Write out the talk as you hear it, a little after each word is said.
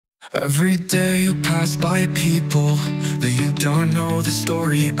Every day you pass by people that you don't know the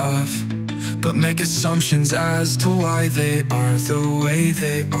story of, but make assumptions as to why they are the way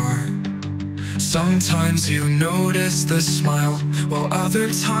they are. Sometimes you notice the smile, while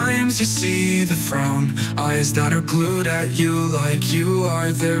other times you see the frown. Eyes that are glued at you like you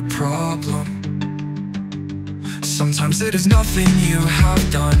are their problem. Sometimes it is nothing you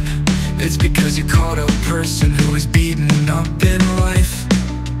have done, it's because you caught a person who is beaten up in life.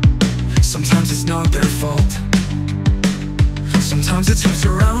 Sometimes it's not their fault, sometimes it's who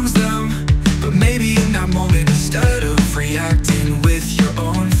surrounds them. But maybe in that moment, instead of reacting with your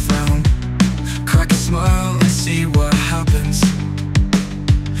own frown, crack a smile and see what happens.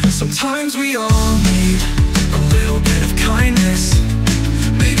 Sometimes we all need a little bit of kindness.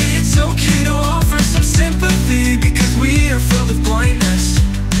 Maybe it's okay to offer some sympathy, because we are filled with blindness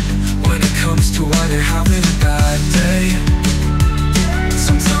when it comes to why they're having a bad day.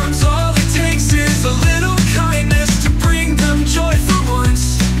 Sometimes all it takes is a little kindness to bring them joy for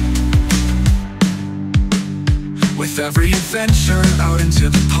once. With every adventure out into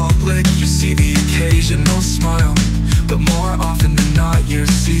the public, you see the occasional smile, but more often than not you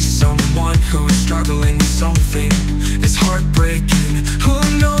see someone who is struggling with something. It's heartbreaking, who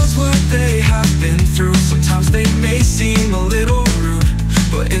knows what they have been through. Sometimes they may seem a little rude,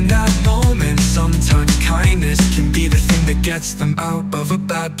 but in that moment sometimes kindness can be the thing that gets them out of a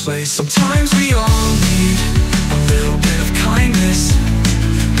bad place. Sometimes we all need a little bit of kindness.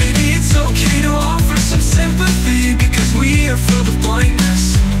 Maybe it's okay to offer some sympathy, because we are filled with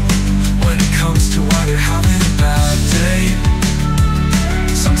blindness when it comes to why they're having a bad day.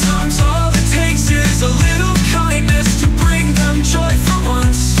 Sometimes all it takes is a little kindness to bring them joy for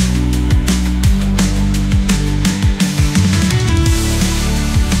once.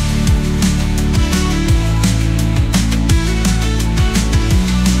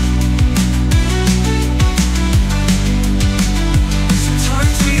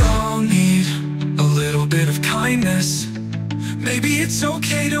 Maybe it's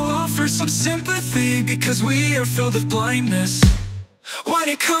okay to offer some sympathy, because we are filled with blindness when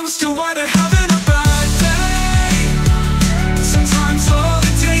it comes to why they're having a bad day. Sometimes all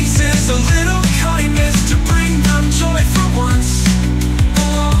it takes is a little